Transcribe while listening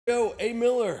Yo, A.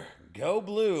 Miller, go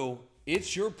blue.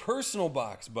 It's your personal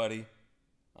box, buddy.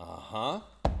 Uh-huh.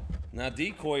 Now,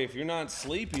 Decoy, if you're not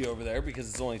sleepy over there because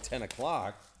it's only 10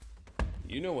 o'clock,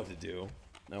 you know what to do.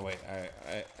 No, wait,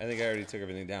 I think I already took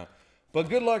everything down. But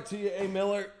good luck to you, A.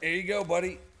 Miller. There you go,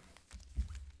 buddy.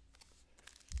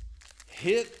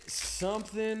 Hit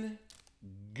something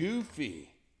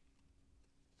goofy.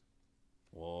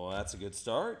 Well, that's a good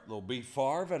start. Little B.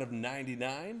 Favre out of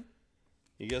 99.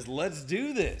 He goes, let's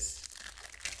do this.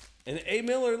 And A.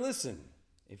 Miller, listen,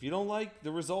 if you don't like the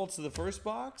results of the first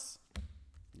box,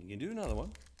 you can do another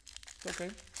one. It's okay.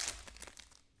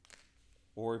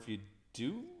 Or if you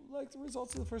do like the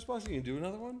results of the first box, you can do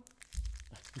another one.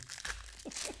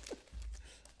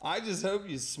 I just hope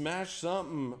you smash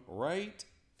something right.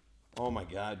 Oh my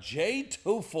God, Jay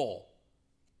Toffel.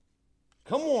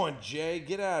 Come on, Jay,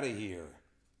 get out of here.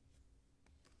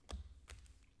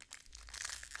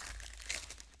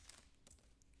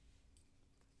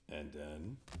 And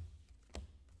then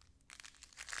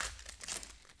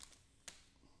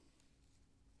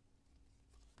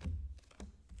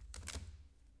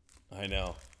I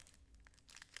know.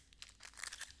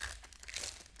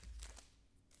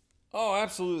 Oh,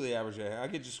 absolutely, Average A. I'll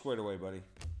get you squared away, buddy.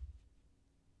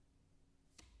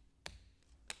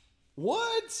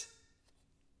 What?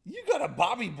 You got a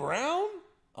Bobby Brown?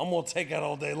 I'm going to take that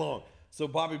all day long. So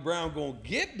Bobby Brown going to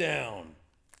get down.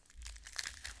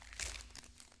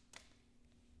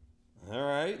 All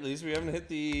right, at least we haven't hit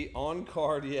the on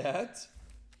card yet.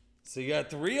 So you got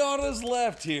 3 autos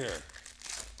left here.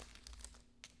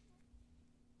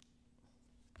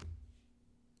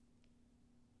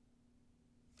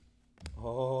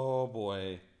 Oh,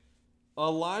 boy.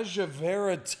 Elijah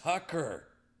Vera Tucker.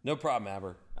 No problem,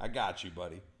 Aber. I got you,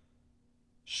 buddy.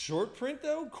 Short print,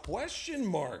 though? Question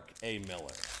mark, A. Miller.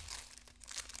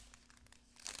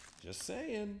 Just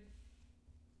saying.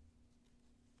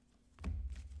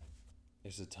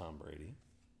 There's a Tom Brady.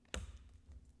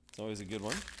 It's always a good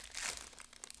one.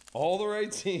 All the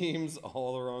right teams,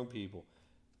 all the wrong people.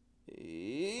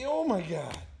 Oh, my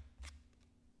God.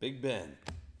 Big Ben.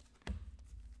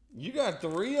 You got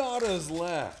 3 autos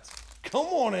left. Come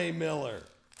on, A. Miller.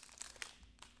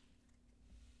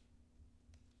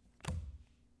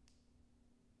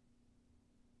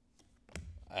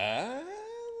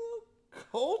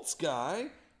 Colts guy.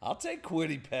 I'll take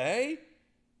Quiddy Pay.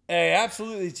 Hey,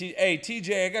 absolutely. Hey,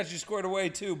 TJ, I got you squared away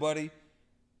too, buddy.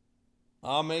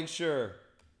 I'll make sure.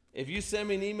 If you send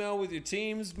me an email with your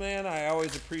teams, man, I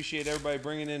always appreciate everybody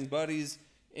bringing in buddies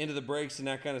into the breaks and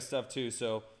that kind of stuff too.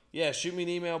 So, yeah, shoot me an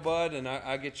email, bud, and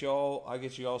I'll get you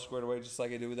all squared away just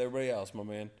like I do with everybody else, my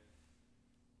man.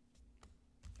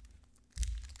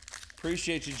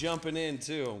 Appreciate you jumping in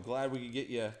too. I'm glad we could get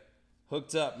you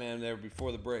hooked up, man, there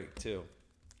before the break too.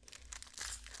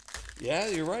 Yeah,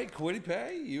 you're right. Quiddy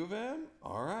Pay, U of M.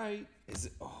 All right. Is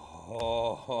it?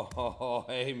 Oh,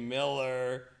 hey,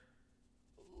 Miller.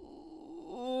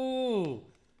 Ooh.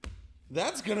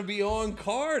 That's going to be on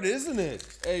card, isn't it?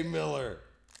 Hey, Miller.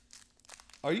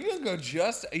 Are you going to go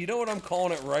just... You know what I'm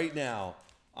calling it right now?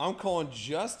 I'm calling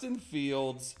Justin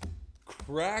Fields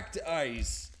cracked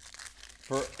ice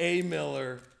for A.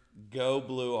 Miller. Go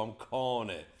blue. I'm calling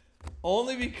it.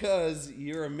 Only because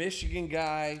you're a Michigan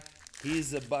guy.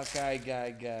 He's a Buckeye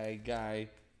guy.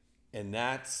 And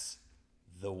that's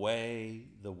the way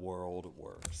the world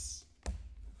works.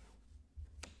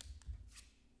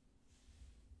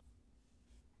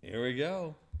 Here we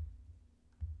go.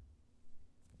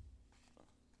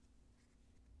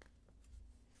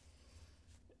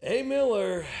 A.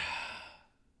 Miller,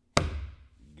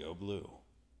 go blue.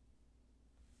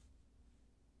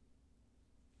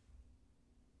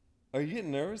 Are you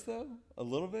getting nervous though? A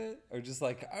little bit? Or just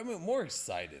like, I'm more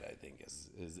excited, I think,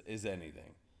 is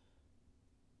anything.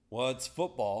 Well, it's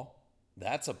football.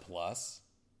 That's a plus.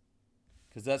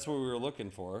 Because that's what we were looking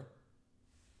for.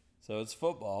 So it's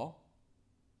football.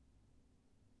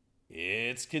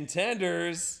 It's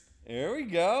Contenders. There we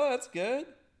go. That's good.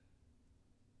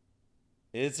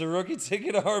 It's a rookie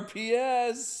ticket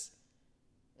RPS.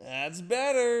 That's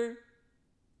better.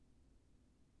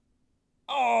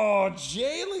 Oh,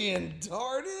 Jalen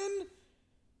Darden?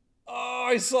 Oh,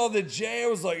 I saw the J. I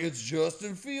was like, it's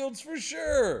Justin Fields for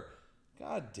sure.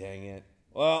 God dang it.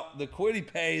 Well, the Quiddy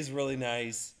Pay is really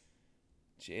nice.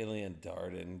 Jalen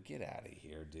Darden, get out of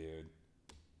here, dude.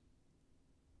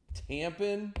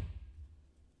 Tampin?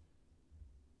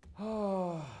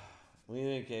 Oh, what do you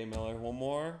think, A. Miller? One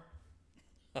more?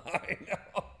 I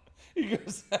know. He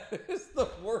goes, that is the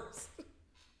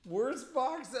worst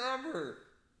box ever.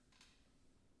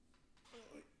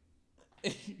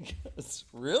 He goes,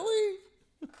 really?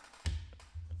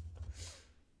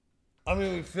 I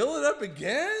mean, we fill it up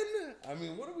again? I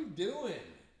mean, what are we doing?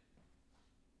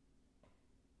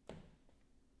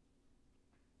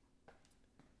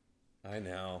 I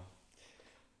know.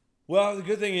 Well, the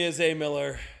good thing is, hey,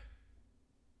 Miller,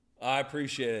 I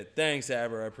appreciate it. Thanks,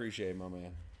 Aber. I appreciate it, my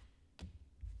man.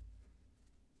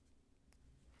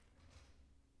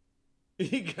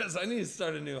 Because I need to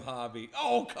start a new hobby.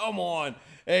 Oh, come on.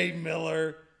 Hey,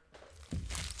 Miller.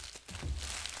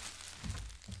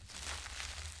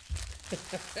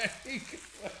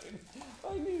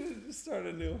 I needed to start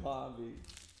a new hobby.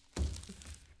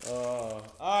 All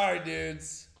right,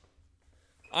 dudes.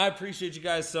 I appreciate you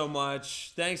guys so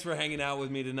much. Thanks for hanging out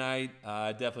with me tonight.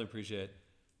 I definitely appreciate it.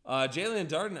 Jalen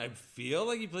Darden, I feel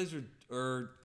like he plays for, or